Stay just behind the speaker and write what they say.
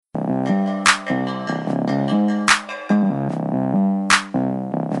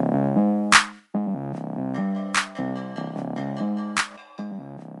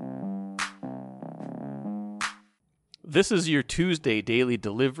This is your Tuesday daily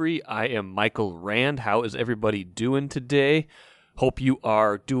delivery. I am Michael Rand. How is everybody doing today? Hope you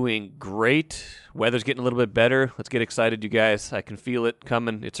are doing great. Weather's getting a little bit better. Let's get excited, you guys. I can feel it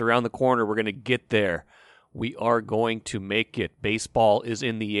coming. It's around the corner. We're going to get there. We are going to make it. Baseball is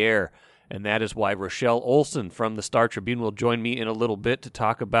in the air, and that is why Rochelle Olson from the Star Tribune will join me in a little bit to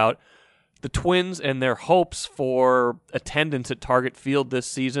talk about the Twins and their hopes for attendance at Target Field this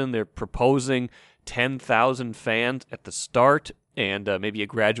season. They're proposing 10,000 fans at the start and maybe a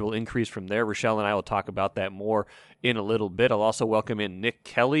gradual increase from there. Rochelle and I will talk about that more in a little bit. I'll also welcome in Nick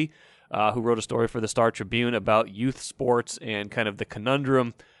Kelly, who wrote a story for the Star Tribune about youth sports and kind of the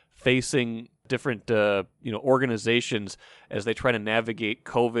conundrum facing different organizations as they try to navigate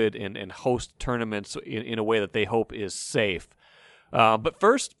COVID and host tournaments in a way that they hope is safe. But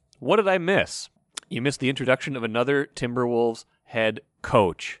first, what did I miss? You missed the introduction of another Timberwolves head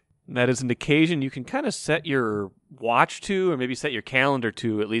coach. And that is an occasion you can kind of set your watch to, or maybe set your calendar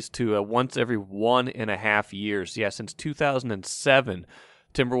to, at least to once every 1.5 years. Yeah, since 2007,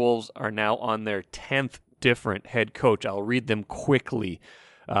 Timberwolves are now on their 10th different head coach. I'll read them quickly.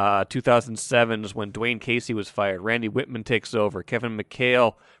 2007 is when Dwayne Casey was fired. Randy Whitman takes over. Kevin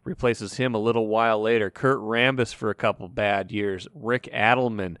McHale replaces him a little while later. Kurt Rambis for a couple bad years. Rick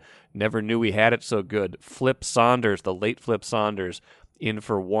Adelman, never knew he had it so good. Flip Saunders, the late Flip Saunders, in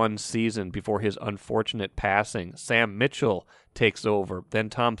for one season before his unfortunate passing. Sam Mitchell takes over. Then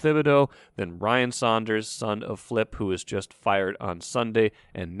Tom Thibodeau. Then Ryan Saunders, son of Flip, who was just fired on Sunday.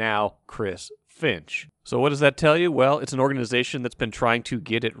 And now Chris Finch. So what does that tell you? Well, it's an organization that's been trying to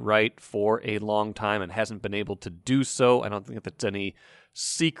get it right for a long time and hasn't been able to do so. I don't think that's any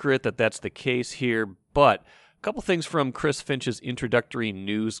secret that that's the case here, but a couple things from Chris Finch's introductory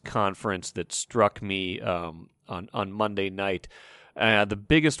news conference that struck me on Monday night. The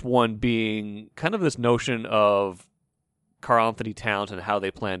biggest one being kind of this notion of Karl-Anthony Towns and how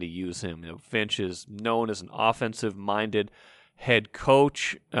they plan to use him. Finch is known as an offensive-minded head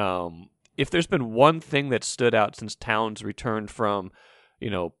coach. If there's been one thing that stood out since Towns returned from,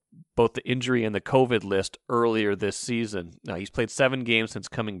 both the injury and the COVID list earlier this season, he's played 7 games since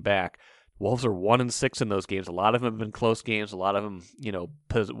coming back. Wolves are 1-6 in those games. A lot of them have been close games. A lot of them,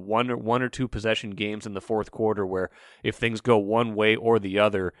 one or two possession games in the fourth quarter where if things go one way or the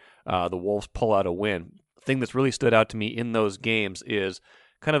other, the Wolves pull out a win. The thing that's really stood out to me in those games is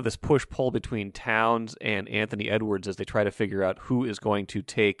kind of this push-pull between Towns and Anthony Edwards as they try to figure out who is going to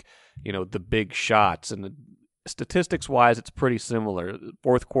take, the big shots. And statistics-wise, it's pretty similar.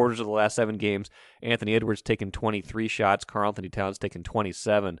 Fourth quarters of the last 7 games, Anthony Edwards taking 23 shots, Karl-Anthony Towns taking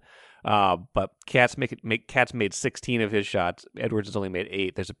 27. But Katz made 16 of his shots. Edwards has only made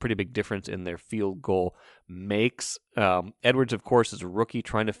 8. There's a pretty big difference in their field goal makes. Edwards, of course, is a rookie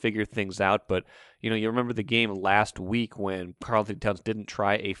trying to figure things out. But, you remember the game last week when Karl-Anthony Towns didn't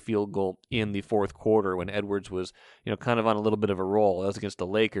try a field goal in the fourth quarter when Edwards was, kind of on a little bit of a roll. That was against the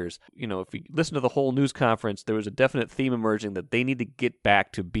Lakers. If you listen to the whole news conference, there was a definite theme emerging that they need to get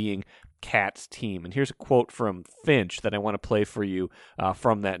back to being Cat's team. And here's a quote from Finch that I want to play for you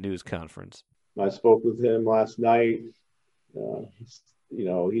from that news conference. I spoke with him last night.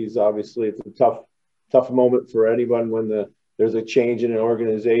 He's obviously, it's a tough moment for anyone when there's a change in an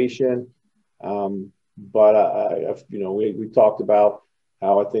organization. But we talked about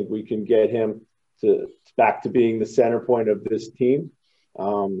how I think we can get him back to being the center point of this team.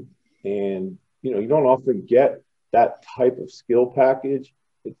 And you don't often get that type of skill package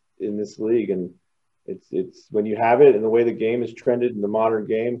in this league, and it's when you have it and the way the game is trended in the modern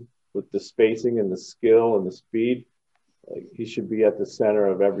game with the spacing and the skill and the speed, he should be at the center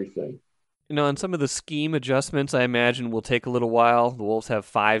of everything. And some of the scheme adjustments, I imagine, will take a little while. The Wolves have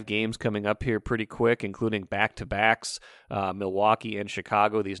 5 games coming up here pretty quick, including back-to-backs, Milwaukee and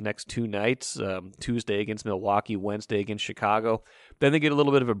Chicago these next 2 nights, Tuesday against Milwaukee, Wednesday against Chicago. Then they get a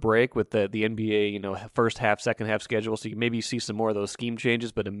little bit of a break with the NBA, first half, second half schedule, so you maybe see some more of those scheme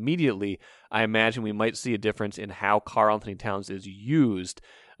changes. But immediately, I imagine we might see a difference in how Karl-Anthony Towns is used,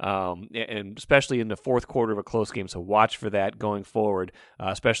 and especially in the fourth quarter of a close game. So watch for that going forward,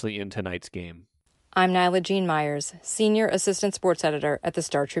 especially in tonight's game. I'm Nyla Jean Myers, Senior Assistant Sports Editor at the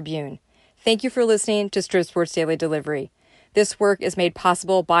Star Tribune. Thank you for listening to Strip Sports Daily Delivery. This work is made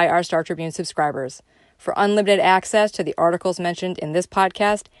possible by our Star Tribune subscribers. For unlimited access to the articles mentioned in this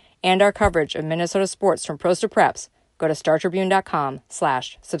podcast and our coverage of Minnesota sports from pros to preps, go to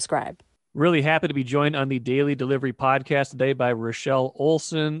startribune.com/subscribe. Really happy to be joined on the Daily Delivery podcast today by Rochelle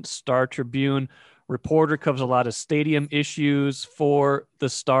Olson, Star Tribune reporter, covers a lot of stadium issues for the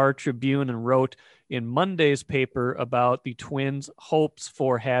Star Tribune and wrote in Monday's paper about the Twins' hopes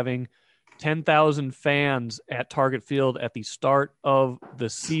for having 10,000 fans at Target Field at the start of the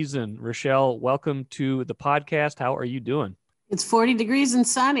season. Rochelle, welcome to the podcast. How are you doing? It's 40 degrees and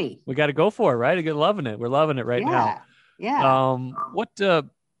sunny. We got to go for it, right? We're loving it. We're loving it right now. Yeah.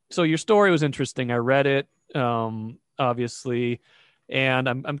 So your story was interesting. I read it, obviously, and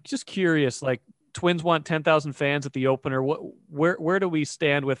I'm just curious, like, Twins want 10,000 fans at the opener. Where do we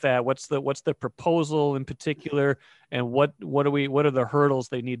stand with that? What's the proposal in particular, and what are the hurdles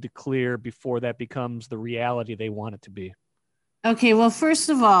they need to clear before that becomes the reality they want it to be? Okay, well, first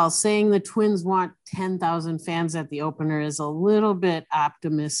of all, saying the Twins want 10,000 fans at the opener is a little bit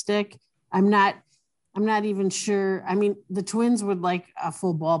optimistic. I'm not even sure. I mean, the Twins would like a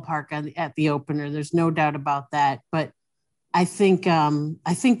full ballpark at the opener. There's no doubt about that, but I think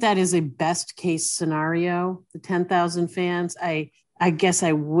that is a best case scenario, the 10,000 fans. I guess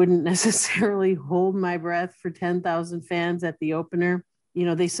I wouldn't necessarily hold my breath for 10,000 fans at the opener. You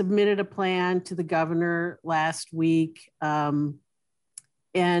know, they submitted a plan to the governor last week. And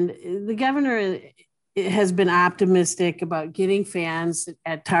the governor has been optimistic about getting fans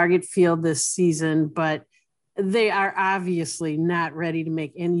at Target Field this season, but they are obviously not ready to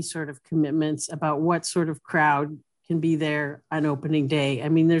make any sort of commitments about what sort of crowd can be there on opening day. I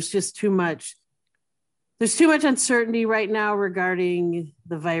mean, there's too much uncertainty right now regarding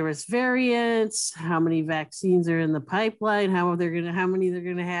the virus variants, how many vaccines are in the pipeline, how many they're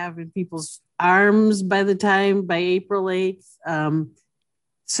going to have in people's arms by April 8th.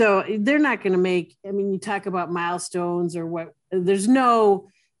 So they're not going to make, I mean, you talk about milestones or what, to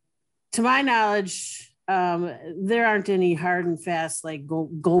my knowledge, there aren't any hard and fast like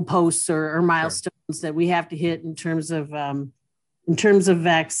goalposts or milestones that we have to hit in terms of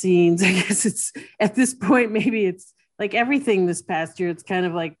vaccines. I guess it's at this point, maybe it's like everything this past year. It's kind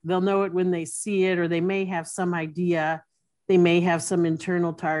of like they'll know it when they see it, or they may have some idea. They may have some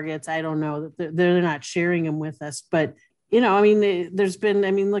internal targets. I don't know that they're not sharing them with us, but I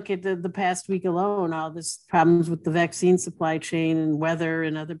mean, look at the past week alone, all this problems with the vaccine supply chain and weather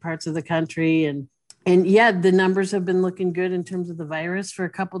in other parts of the country. And yeah, the numbers have been looking good in terms of the virus for a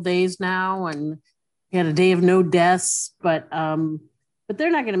couple of days now. And we had a day of no deaths, but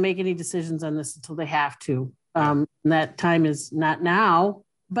they're not going to make any decisions on this until they have to. And that time is not now.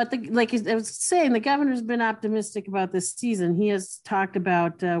 But like I was saying, the governor's been optimistic about this season. He has talked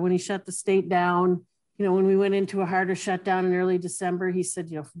about when he shut the state down, when we went into a harder shutdown in early December, he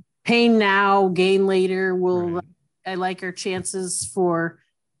said, pain now, gain later. I like our chances for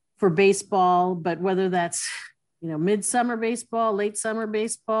baseball, but whether that's, midsummer baseball, late summer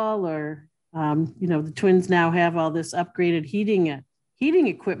baseball, or, the Twins now have all this upgraded heating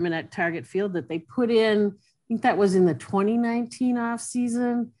equipment at Target Field that they put in. I think that was in the 2019 off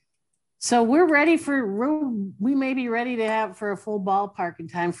season. So we may be ready to have for a full ballpark in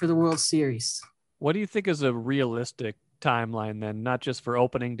time for the World Series. What do you think is a realistic timeline then? Not just for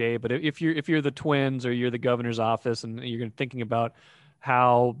opening day, but if you're the Twins or you're the governor's office and you're thinking about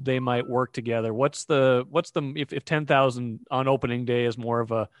how they might work together, what's the if 10,000 on opening day is more of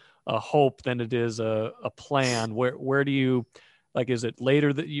a hope than it is a plan? Where do you, like, is it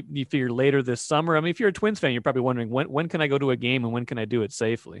later that you figure later this summer? I mean, if you're a Twins fan, you're probably wondering when can I go to a game and when can I do it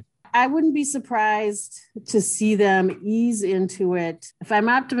safely? I wouldn't be surprised to see them ease into it. If I'm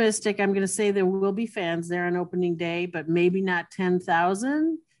optimistic, I'm going to say there will be fans there on opening day, but maybe not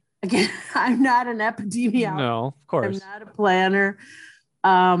 10,000. Again, I'm not an epidemiologist. No, of course. I'm not a planner.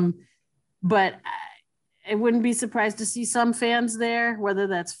 But I wouldn't be surprised to see some fans there, whether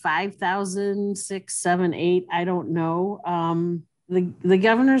that's 5,000, 6, 7, 8. I don't know. The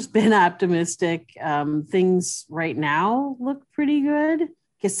governor's been optimistic. Things right now look pretty good.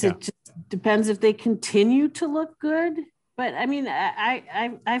 Guess it just depends if they continue to look good. But I mean,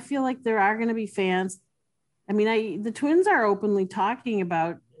 I feel like there are going to be fans. I mean, the Twins are openly talking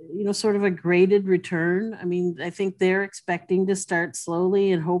about, sort of a graded return. I mean, I think they're expecting to start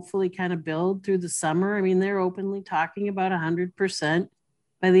slowly and hopefully kind of build through the summer. I mean, they're openly talking about 100%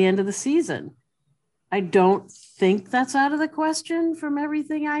 by the end of the season. I don't think that's out of the question from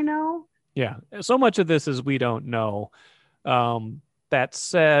everything I know. Yeah. So much of this is we don't know. That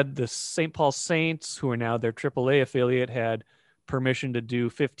said, the St. Paul Saints, who are now their AAA affiliate, had permission to do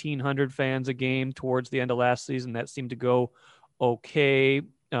 1,500 fans a game towards the end of last season. That seemed to go okay.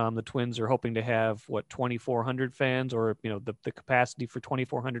 The Twins are hoping to have 2,400 fans, or the capacity for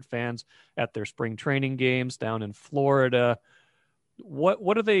 2,400 fans at their spring training games down in Florida.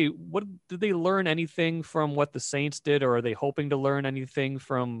 Did they learn anything from what the Saints did, or are they hoping to learn anything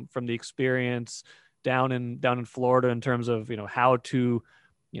from the experience down in Florida in terms of how to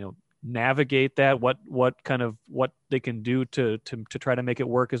navigate that, what they can do to try to make it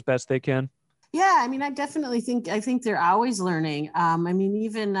work as best they can? Yeah, I mean, I think they're always learning. I mean,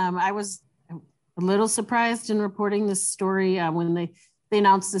 even I was a little surprised in reporting this story when they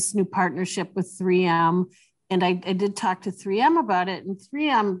announced this new partnership with 3M, and I did talk to 3M about it, and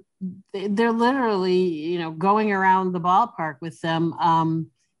 3M they're literally going around the ballpark with them.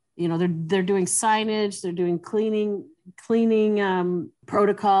 They're doing signage, they're doing cleaning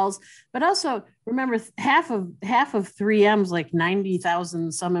protocols, but also remember half of 3M's like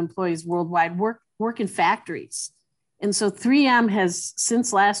 90,000 some employees worldwide work in factories. And so 3M has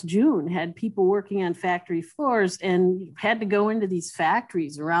since last June had people working on factory floors and had to go into these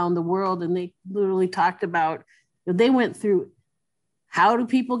factories around the world. And they literally talked about, they went through, how do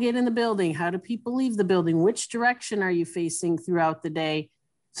people get in the building? How do people leave the building? Which direction are you facing throughout the day?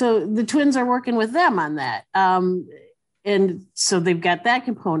 So the Twins are working with them on that. And so they've got that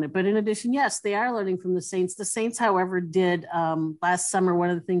component. But in addition, yes, they are learning from the Saints. The Saints, however, did last summer,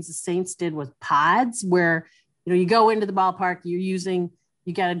 one of the things the Saints did was pods where, you go into the ballpark,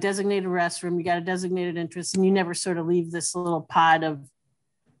 you got a designated restroom, you got a designated entrance, and you never sort of leave this little pod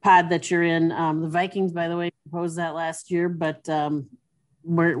that you're in. The Vikings, by the way, proposed that last year, but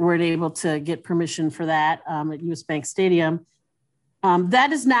weren't able to get permission for that at US Bank Stadium.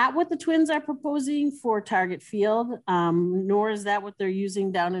 That is not what the Twins are proposing for Target Field, nor is that what they're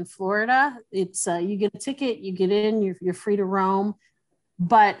using down in Florida. It's you get a ticket, you get in, you're free to roam.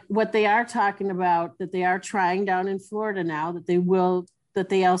 But what they are talking about that they are trying down in Florida now that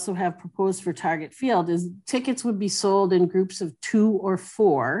they also have proposed for Target Field is tickets would be sold in groups of 2 or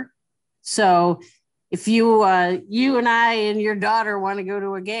 4. So if you and I and your daughter want to go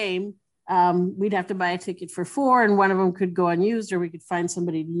to a game, we'd have to buy a ticket for 4 and one of them could go unused, or we could find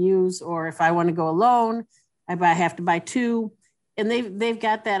somebody to use. Or if I want to go alone, I have to buy 2. And they've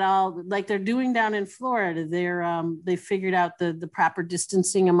got that all like they're doing down in Florida. They figured out the proper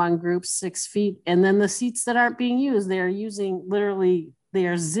distancing among groups, 6 feet. And then the seats that aren't being used, they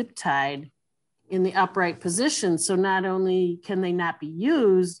are zip tied in the upright position. So not only can they not be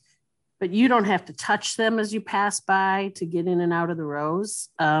used, but you don't have to touch them as you pass by to get in and out of the rows.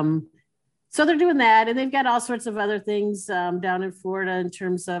 So they're doing that, and they've got all sorts of other things down in Florida in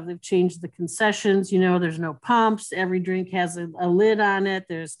terms of they've changed the concessions. There's no pumps. Every drink has a lid on it.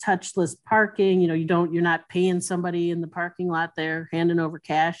 There's touchless parking. You're not paying somebody in the parking lot there, handing over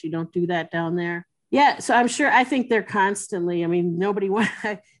cash. You don't do that down there. Yeah, so I think they're constantly. I mean, nobody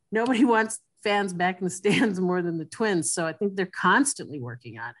wants fans back in the stands more than the Twins. So I think they're constantly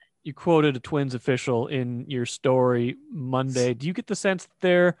working on it. You quoted a Twins official in your story Monday. Do you get the sense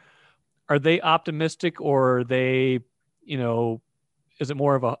are they optimistic, or are they, is it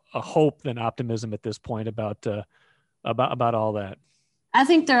more of a hope than optimism at this point about all that? I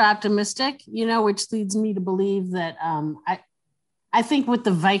think they're optimistic, which leads me to believe that I think with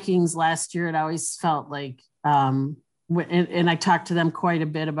the Vikings last year, it always felt like, and I talked to them quite a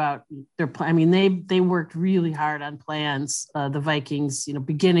bit about their plan. I mean, they worked really hard on plans, the Vikings,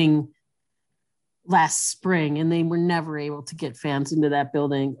 beginning last spring, and they were never able to get fans into that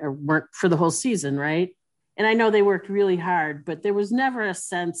building or work for the whole season. Right. And I know they worked really hard, but there was never a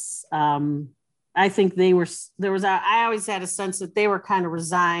sense. I think I always had a sense that they were kind of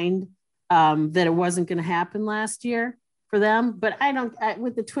resigned that it wasn't going to happen last year for them. But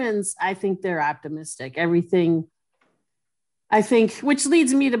with the Twins, I think they're optimistic. Everything, I think, which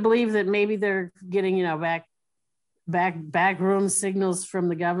leads me to believe that maybe they're getting, backroom signals from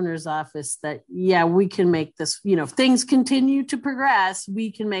the governor's office that, yeah, we can make this, if things continue to progress,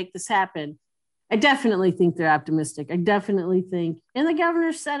 we can make this happen. I definitely think they're optimistic. I definitely think, and the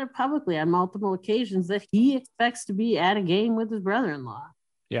governor said it publicly on multiple occasions that he expects to be at a game with his brother-in-law.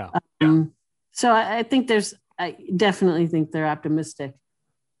 Yeah. So I definitely think they're optimistic.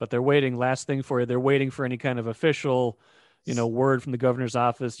 But they're waiting, last thing for you, they're waiting for any kind of official word from the governor's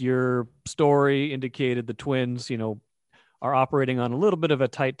office. Your story indicated the Twins, are operating on a little bit of a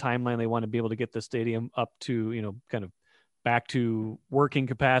tight timeline. They want to be able to get the stadium up to, kind of back to working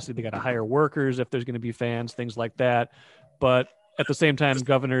capacity. They got to hire workers if there's going to be fans, things like that. But at the same time,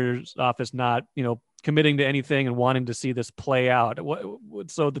 governor's office not, committing to anything and wanting to see this play out.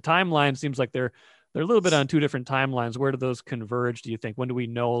 So the timeline seems like they're a little bit on 2 different timelines. Where do those converge, do you think? When do we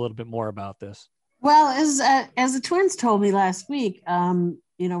know a little bit more about this? Well, as the Twins told me last week,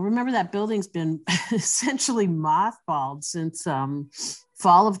 remember that building's been essentially mothballed since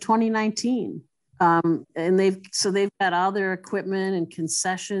fall of 2019. And they've got all their equipment and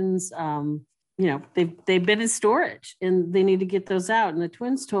concessions. They've been in storage and they need to get those out. And the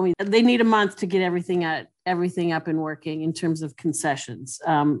Twins told me they need a month to get everything up and working in terms of concessions.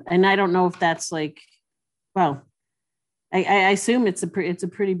 And I don't know if that's I assume it's a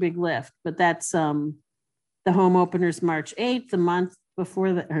pretty big lift, but that's the home opener's March 8th, the month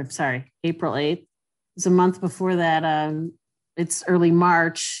before that, or sorry, April 8th. It's a month before that. It's early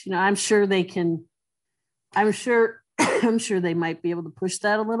March. I'm sure they can. I'm sure they might be able to push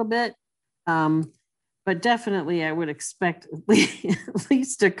that a little bit. But definitely I would expect at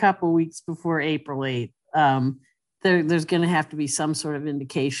least a couple weeks before April 8th. There's going to have to be some sort of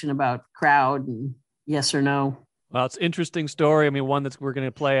indication about crowd and yes or no. Well, it's an interesting story. I mean, one that we're going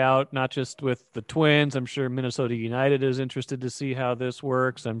to play out, not just with the Twins. I'm sure Minnesota United is interested to see how this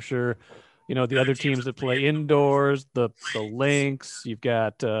works. I'm sure, the other teams that play indoors, the Lynx, you've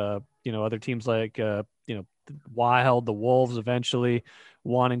got, other teams like, Wild, the Wolves eventually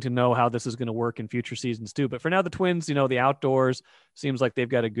wanting to know how this is going to work in future seasons too. But for now, the Twins, the outdoors seems like they've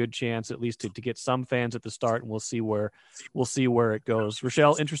got a good chance at least to get some fans at the start, and we'll see where it goes.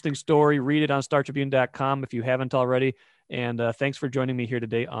 Rochelle, interesting story. Read it on StarTribune.com if you haven't already. And thanks for joining me here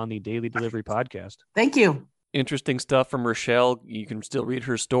today on the Daily Delivery Podcast. Thank you. Interesting stuff from Rochelle. You can still read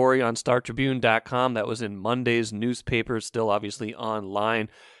her story on StarTribune.com. That was in Monday's newspaper, still obviously online.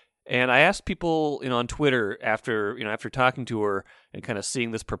 And I asked people, on Twitter after talking to her and kind of seeing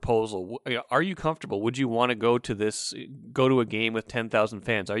this proposal, are you comfortable? Would you want to go to a game with 10,000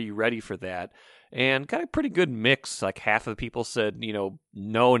 fans? Are you ready for that? And kind of pretty good mix. Like half of the people said,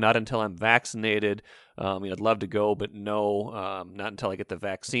 no, not until I'm vaccinated. I'd love to go, but no, not until I get the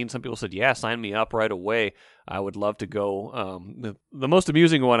vaccine. Some people said, yeah, sign me up right away. I would love to go. The most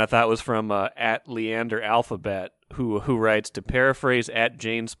amusing one I thought was from at Leander Alphabet, who writes, to paraphrase at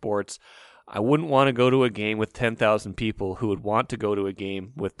Jane Sports, I wouldn't want to go to a game with 10,000 people who would want to go to a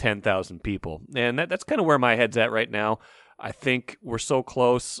game with 10,000 people. And that's kind of where my head's at right now. I think we're so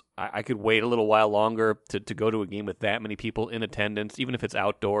close. I could wait a little while longer to go to a game with that many people in attendance, even if it's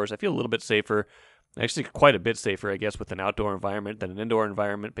outdoors. I feel a little bit safer, actually quite a bit safer, I guess, with an outdoor environment than an indoor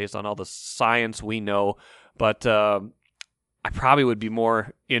environment based on all the science we know. But I probably would be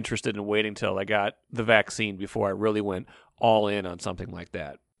more interested in waiting till I got the vaccine before I really went all in on something like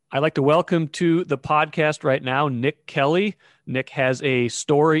that. I'd like to welcome to the podcast right now Nick Kelly. Nick has a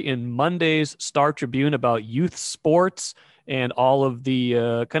story in Monday's Star Tribune about youth sports and all of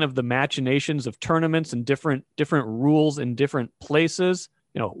the kind of the machinations of tournaments and different rules in different places.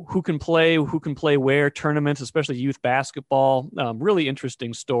 Who can play where, tournaments, especially youth basketball. Really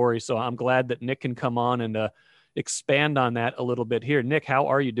interesting story. So I'm glad that Nick can come on and expand on that a little bit here. Nick, how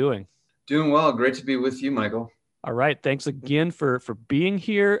are you doing? Doing well. Great to be with you, Michael. All right. Thanks again for being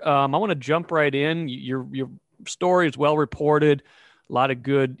here. I want to jump right in. Your story is well reported, a lot of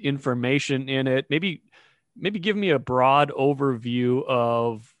good information in it. Maybe give me a broad overview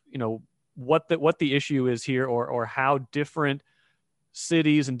of, what the issue is here or how different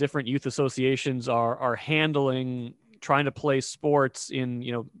cities and different youth associations are handling trying to play sports in,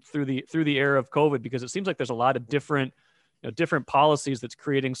 through the era of COVID, because it seems like there's a lot of different policies that's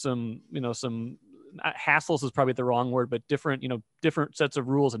creating some hassles is probably the wrong word, but different sets of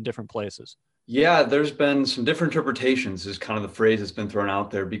rules in different places. Yeah, there's been some different interpretations is kind of the phrase that's been thrown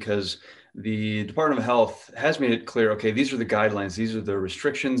out there, because the Department of Health has made it clear, okay, these are the guidelines, these are the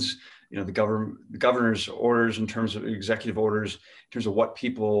restrictions, the governor's orders in terms of executive orders, in terms of what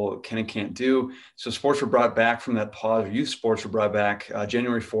people can and can't do. So sports were brought back from that pause, youth sports were brought back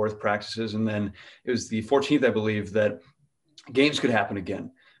January 4th practices. And then it was the 14th, I believe, that games could happen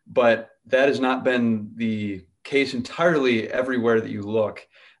again. But that has not been the case entirely everywhere that you look.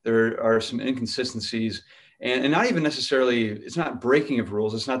 There are some inconsistencies and not even necessarily, it's not breaking of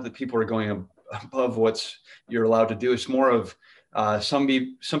rules. It's not that people are going above what you're allowed to do. It's more of some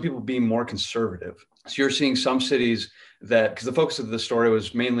people being more conservative. So you're seeing some cities that, because the focus of the story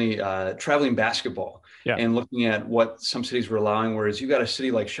was mainly traveling basketball and looking at what some cities were allowing, whereas you got a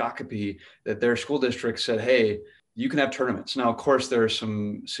city like Shakopee that their school district said, hey, you can have tournaments. Now, of course, there are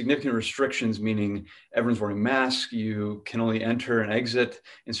some significant restrictions, meaning everyone's wearing masks. You can only enter and exit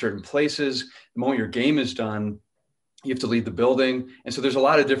in certain places. The moment your game is done, you have to leave the building. And so there's a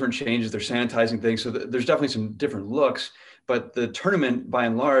lot of different changes. They're sanitizing things. So there's definitely some different looks. But the tournament, by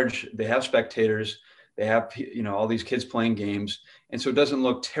and large, they have spectators. They have, all these kids playing games. And so it doesn't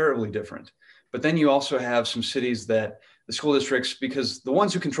look terribly different. But then you also have some cities that the school districts, because the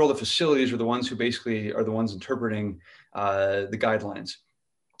ones who control the facilities are the ones who basically are the ones interpreting the guidelines.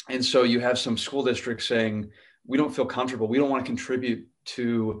 And so you have some school districts saying, we don't feel comfortable. We don't want to contribute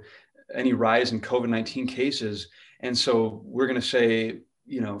to any rise in COVID-19 cases. And so we're going to say,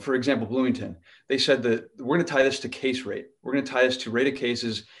 for example, Bloomington, they said that we're going to tie this to case rate. We're going to tie this to rate of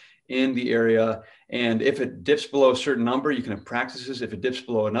cases in the area. And if it dips below a certain number, you can have practices. If it dips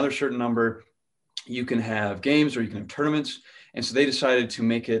below another certain number, you can have games or you can have tournaments. And so they decided to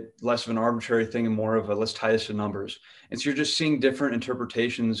make it less of an arbitrary thing and more of a, let's tie this to numbers. And so you're just seeing different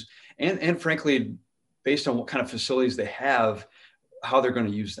interpretations and frankly, based on what kind of facilities they have, how they're going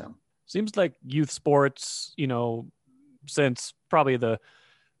to use them. Seems like youth sports, since probably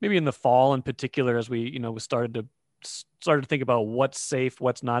maybe in the fall in particular, as we, we started to think about what's safe,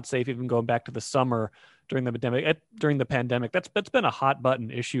 what's not safe, even going back to the summer during the pandemic, that's been a hot button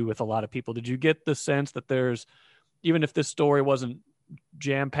issue with a lot of people. Did you get the sense that even if this story wasn't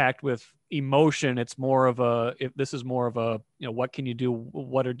jam packed with emotion, this is more of a, what can you do?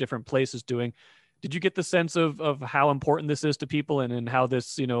 What are different places doing? Did you get the sense of how important this is to people and how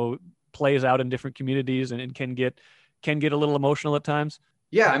this, plays out in different communities and can get a little emotional at times?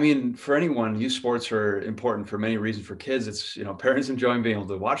 Yeah, I mean, for anyone, youth sports are important for many reasons. For kids, it's, parents enjoying being able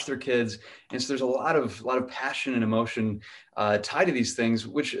to watch their kids. And so there's a lot of passion and emotion tied to these things,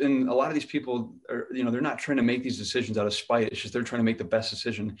 which in a lot of these people are, they're not trying to make these decisions out of spite. It's just they're trying to make the best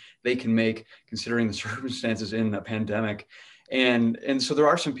decision they can make considering the circumstances in a pandemic. And so there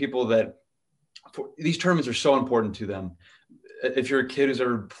are some people that these tournaments are so important to them. If you're a kid who's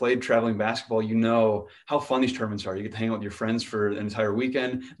ever played traveling basketball, you know how fun these tournaments are. You get to hang out with your friends for an entire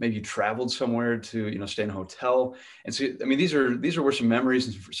weekend. Maybe you traveled somewhere to, stay in a hotel. And so, I mean, these are where some memories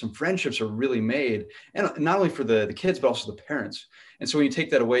and some friendships are really made. And not only for the kids, but also the parents. And so when you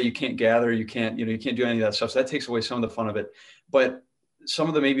take that away, you can't gather, you can't do any of that stuff. So that takes away some of the fun of it. But some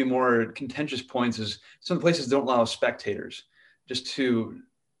of the maybe more contentious points is some places don't allow spectators just to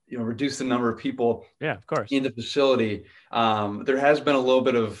reduce the number of people of course, in the facility. There has been a little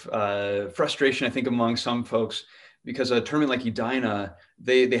bit of frustration, I think, among some folks because a tournament like Edina,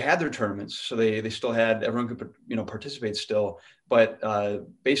 they had their tournaments. So they still had, everyone could, participate still, but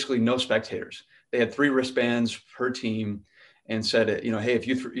basically no spectators. They had 3 wristbands per team and said, hey, if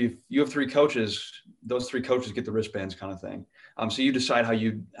you have 3 coaches, those 3 coaches get the wristbands kind of thing. So you decide how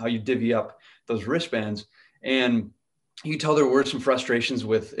you divvy up those wristbands. And you tell there were some frustrations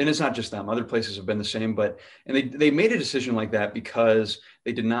with, and it's not just them, other places have been the same, and they made a decision like that because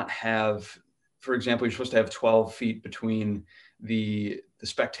they did not have, for example, you're supposed to have 12 feet between the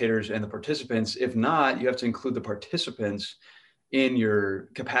spectators and the participants. If not, you have to include the participants in your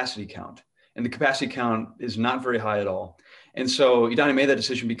capacity count. And the capacity count is not very high at all. And so Edina made that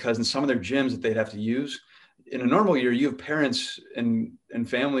decision because in some of their gyms that they'd have to use, in a normal year, you have parents and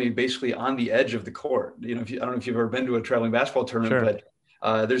family basically on the edge of the court. I don't know if you've ever been to a traveling basketball tournament, sure.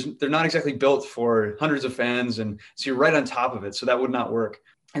 But they're not exactly built for hundreds of fans. And so you're right on top of it. So that would not work.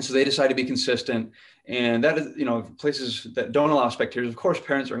 And so they decided to be consistent. And that is, places that don't allow spectators, of course,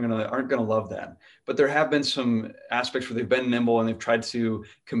 parents aren't going to love that. But there have been some aspects where they've been nimble and they've tried to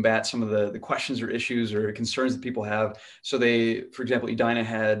combat some of the questions or issues or concerns that people have. So for example, Edina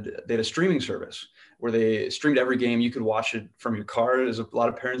had a streaming service where they streamed every game. You could watch it from your car, as a lot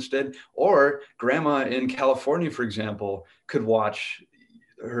of parents did, or grandma in California, for example, could watch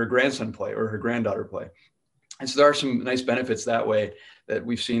her grandson play or her granddaughter play. And so there are some nice benefits that way that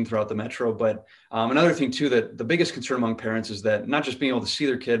we've seen throughout the metro. But another thing too, that the biggest concern among parents is that not just being able to see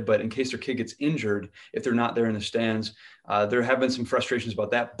their kid, but in case their kid gets injured, if they're not there in the stands, there have been some frustrations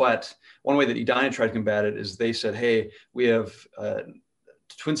about that. But one way that Edina tried to combat it is they said, hey, we have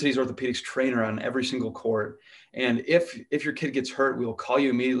Twin Cities Orthopedics trainer on every single court. And if your kid gets hurt, we will call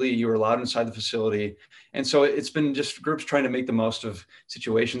you immediately. You are allowed inside the facility. And so it's been just groups trying to make the most of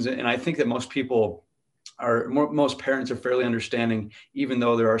situations. And I think that most parents are fairly understanding, even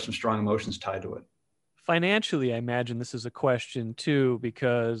though there are some strong emotions tied to it. Financially, I imagine this is a question too,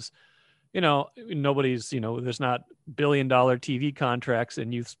 because nobody's, there's not $1 billion TV contracts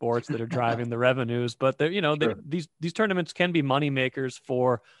in youth sports that are driving the revenues, but they're, sure. These tournaments can be money makers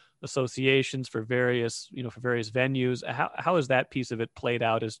for associations, for various venues. How is that piece of it played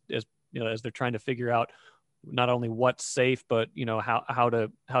out as they're trying to figure out not only what's safe, but, how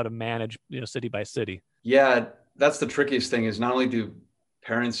to manage, city by city? Yeah, that's the trickiest thing is not only do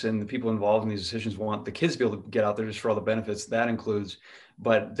parents and the people involved in these decisions want the kids to be able to get out there just for all the benefits that includes,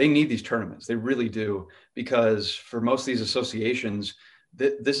 but they need these tournaments. They really do, because for most of these associations,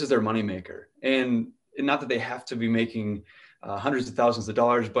 this is their moneymaker. And not that they have to be making hundreds of thousands of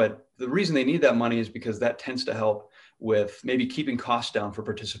dollars, but the reason they need that money is because that tends to help with maybe keeping costs down for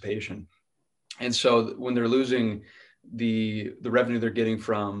participation. And so when they're losing the revenue they're getting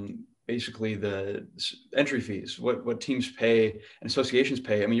from basically the entry fees, what teams pay and associations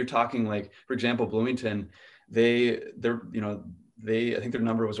pay. I mean, you're talking like, for example, Bloomington, I think their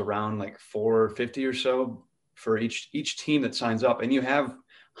number was around like $450 or so for each team that signs up. And you have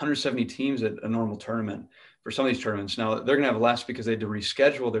 170 teams at a normal tournament for some of these tournaments. Now they're going to have less because they had to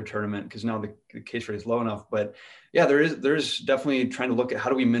reschedule their tournament because now the case rate is low enough. But yeah, there's definitely trying to look at how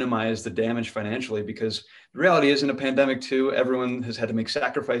do we minimize the damage financially, because the reality is in a pandemic too, everyone has had to make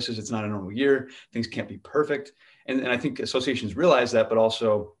sacrifices. It's not a normal year. Things can't be perfect. And I think associations realize that, but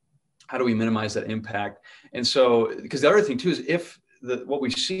also how do we minimize that impact? And so, because the other thing too is what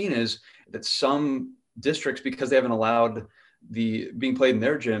we've seen is that some districts, because they haven't allowed these games being played in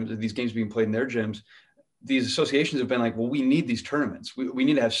their gyms, these associations have been like, well, we need these tournaments. We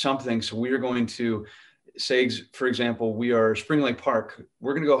need to have something. So we are going to say, for example, we are Spring Lake Park.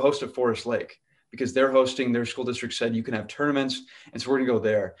 We're going to go host at Forest Lake because they're hosting, their school district said you can have tournaments. And so we're going to go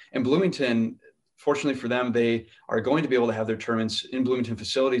there. And Bloomington, fortunately for them, they are going to be able to have their tournaments in Bloomington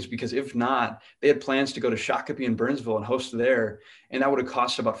facilities, because if not, they had plans to go to Shakopee and Burnsville and host there. And that would have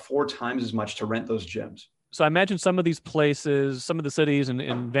cost about 4 times as much to rent those gyms. So I imagine some of these places, some of the cities and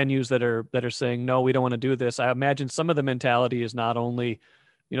venues that are saying, no, we don't want to do this. I imagine some of the mentality is not only,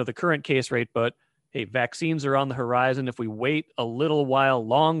 the current case rate, but hey, vaccines are on the horizon. If we wait a little while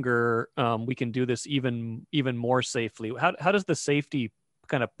longer, we can do this even more safely. How does the safety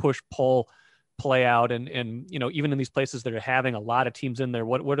kind of push-pull play out? And even in these places that are having a lot of teams in there,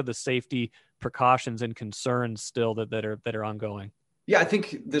 what are the safety precautions and concerns still that are ongoing? Yeah, I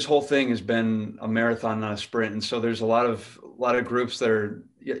think this whole thing has been a marathon, not a sprint. And so there's a lot of groups that are,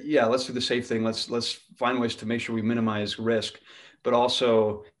 let's do the safe thing. Let's find ways to make sure we minimize risk, but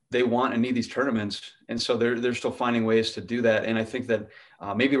also they want and need these tournaments. And so they're still finding ways to do that. And I think that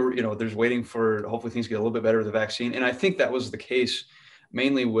maybe there's waiting for, hopefully things get a little bit better with the vaccine. And I think that was the case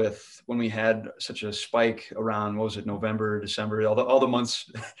mainly with when we had such a spike around, November, December, all the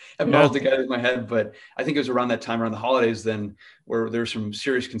months have melded together in my head. But I think it was around that time, around the holidays, then where there were some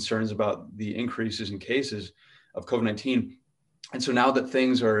serious concerns about the increases in cases of COVID-19. And so now that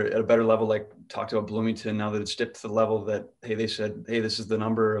things are at a better level, like talked about Bloomington, now that it's dipped to the level that, hey, they said, hey, this is the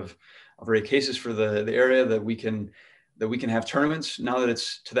number of rare cases for the area that we can have tournaments. Now that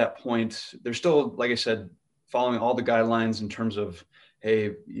it's to that point, they're still, like I said, following all the guidelines in terms of,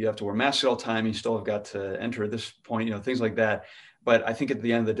 hey, you have to wear masks all the time. You still have got to enter at this point, things like that. But I think at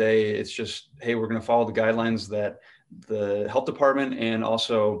the end of the day, it's just, hey, we're going to follow the guidelines that the health department and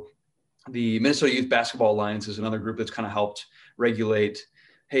also the Minnesota Youth Basketball Alliance is another group that's kind of helped regulate,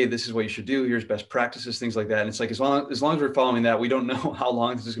 hey, this is what you should do. Here's best practices, things like that. And it's like, as long as we're following that, we don't know how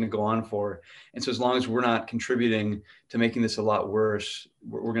long this is going to go on for. And so as long as we're not contributing to making this a lot worse,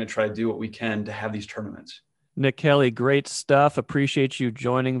 we're going to try to do what we can to have these tournaments. Nick Kelly, great stuff. Appreciate you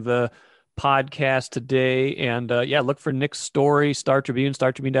joining the podcast today. And look for Nick's story, Star Tribune,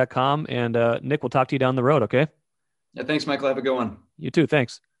 startribune.com. And Nick, we'll talk to you down the road, okay? Yeah, thanks, Michael. Have a good one. You too.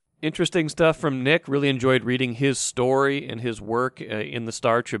 Thanks. Interesting stuff from Nick. Really enjoyed reading his story and his work in the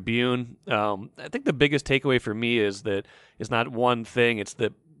Star Tribune. I think the biggest takeaway for me is that it's not one thing. It's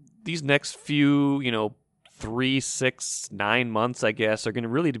that these next few, 3, 6, 9 months, I guess, are going to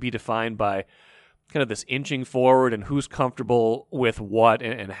really be defined by kind of this inching forward and who's comfortable with what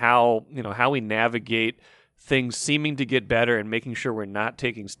and how we navigate things seeming to get better and making sure we're not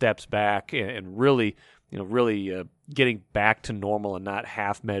taking steps back and really getting back to normal and not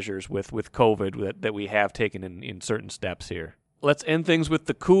half measures with COVID that we have taken in certain steps here. Let's end things with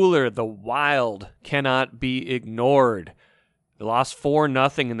the cooler. The Wild cannot be ignored. They lost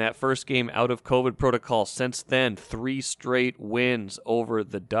 4-0 in that first game out of COVID protocol. Since then, 3 straight wins over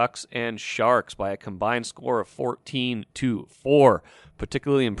the Ducks and Sharks by a combined score of 14-4.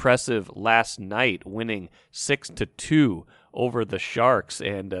 Particularly impressive last night, winning 6-2 over the Sharks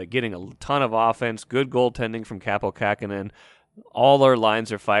and getting a ton of offense, good goaltending from Kaapo Kähkönen. All our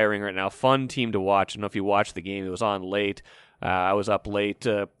lines are firing right now. Fun team to watch. I don't know if you watched the game. It was on late. I was up late,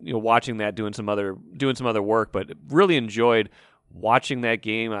 watching that, doing some other work, but really enjoyed watching that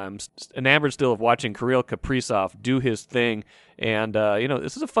game. I'm enamored still of watching Kirill Kaprizov do his thing, and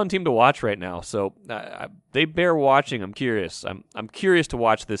this is a fun team to watch right now. So they bear watching. I'm curious. I'm curious to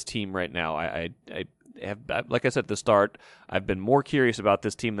watch this team right now. I have, like I said at the start, I've been more curious about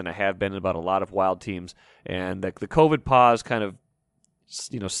this team than I have been about a lot of Wild teams, and the COVID pause kind of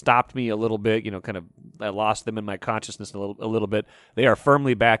stopped me a little bit, I lost them in my consciousness a little bit. They are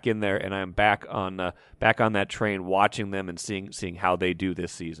firmly back in there, and I'm back on that train, watching them and seeing how they do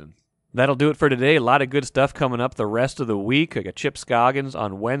this season. That'll do it for today. A lot of good stuff coming up the rest of the week. I got Chip Scoggins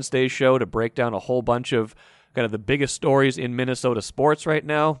on Wednesday's show to break down a whole bunch of kind of the biggest stories in Minnesota sports right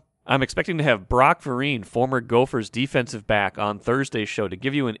now. I'm expecting to have Brock Vereen, former Gophers defensive back, on Thursday's show to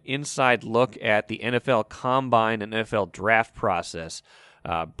give you an inside look at the NFL Combine and NFL Draft process.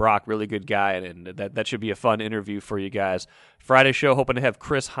 Brock, really good guy, and that should be a fun interview for you guys. Friday show, hoping to have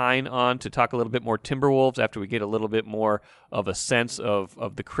Chris Hine on to talk a little bit more Timberwolves after we get a little bit more of a sense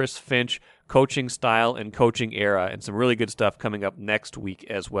of the Chris Finch coaching style and coaching era, and some really good stuff coming up next week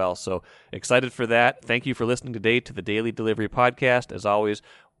as well. So excited for that. Thank you for listening today to the Daily Delivery Podcast. As always,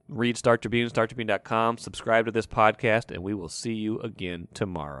 read Star Tribune, StarTribune.com, subscribe to this podcast, and we will see you again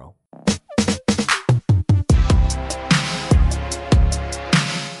tomorrow.